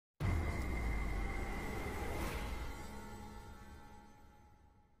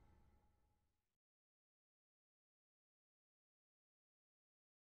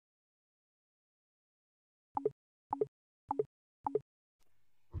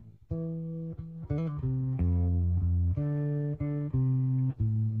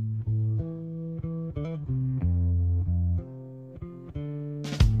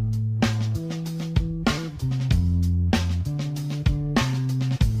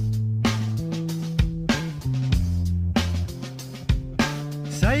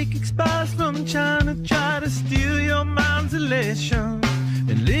Magic spies from China try to steal your mind's elation,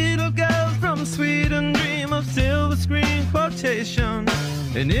 and little girls from Sweden dream of silver screen quotation.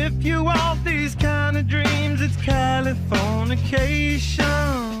 And if you want these kind of dreams, it's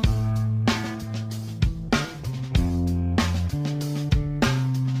Californication.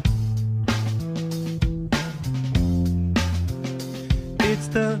 It's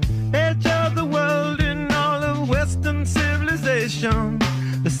the edge of the world in all of Western civilization.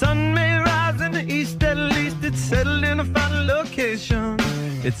 The sun may rise in the east, at least it's settled in a final location.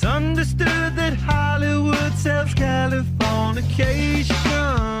 It's understood that Hollywood sells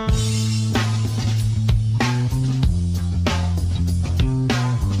Californication.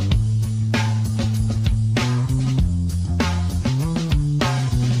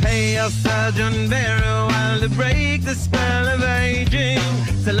 Pay your surgeon very well to break the spell of aging.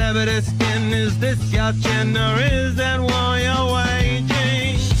 Celebrity skin, is this your chin or is that war you're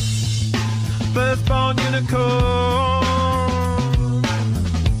waging? Firstborn unicorn,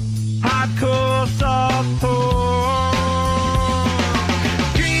 hardcore softcore.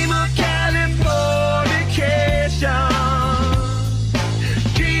 Dream of Californication.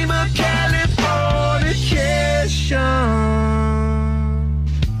 Dream of Californication.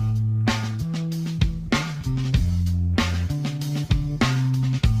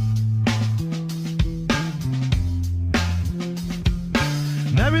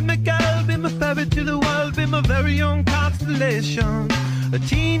 Married my girl, be my ferry to the world, be my very own constellation. A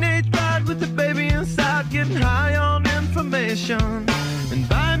teenage bride with a baby inside, getting high on information. And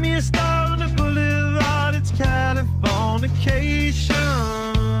buy me a star on the boulevard, it's Californication.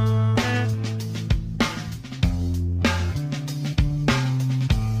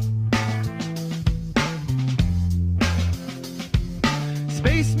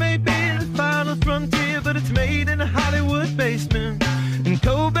 Space may be the final frontier, but it's made in a Hollywood basement. In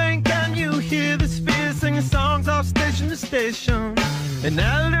Cobain, can you hear the sphere singing songs off station to station? And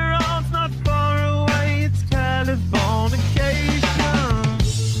Alderon's not far away, it's Californication.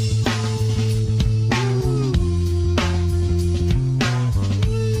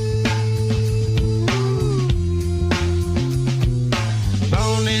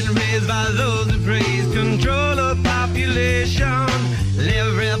 Born and raised by those who praise control of population.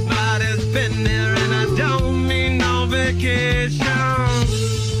 Everybody's been there and I don't mean no vacation.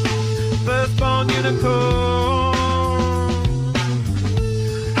 Firstborn unicorn,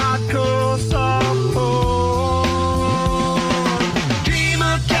 hardcore softcore. Dream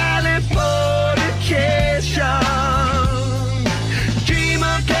of Californication. Dream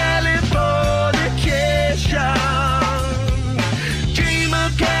of Californication. Dream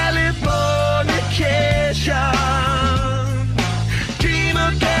of Californication. Dream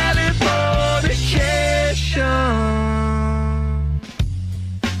of Californication.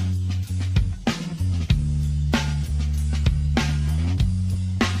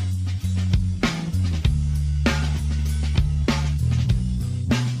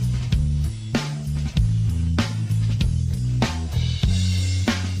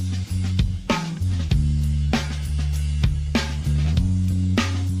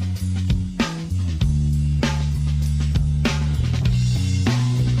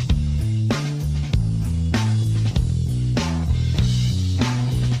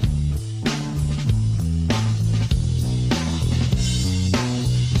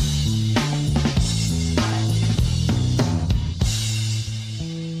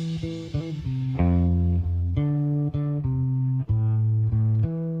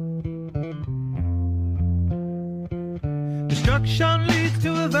 Destruction leads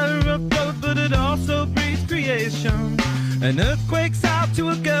to a very rough road, but it also breeds creation. An earthquake's out to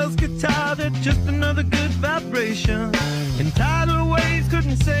a girl's guitar, that's just another good vibration. And tidal waves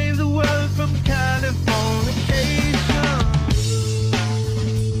couldn't save the world from Californication.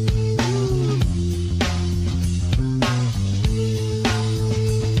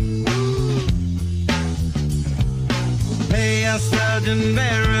 Pay a surgeon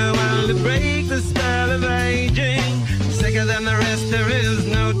very well to break the spell of aging. Sicker than the rest, there is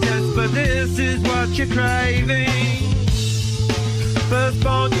no test, but this is what you're craving.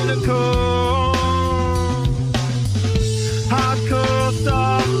 Firstborn unicorn.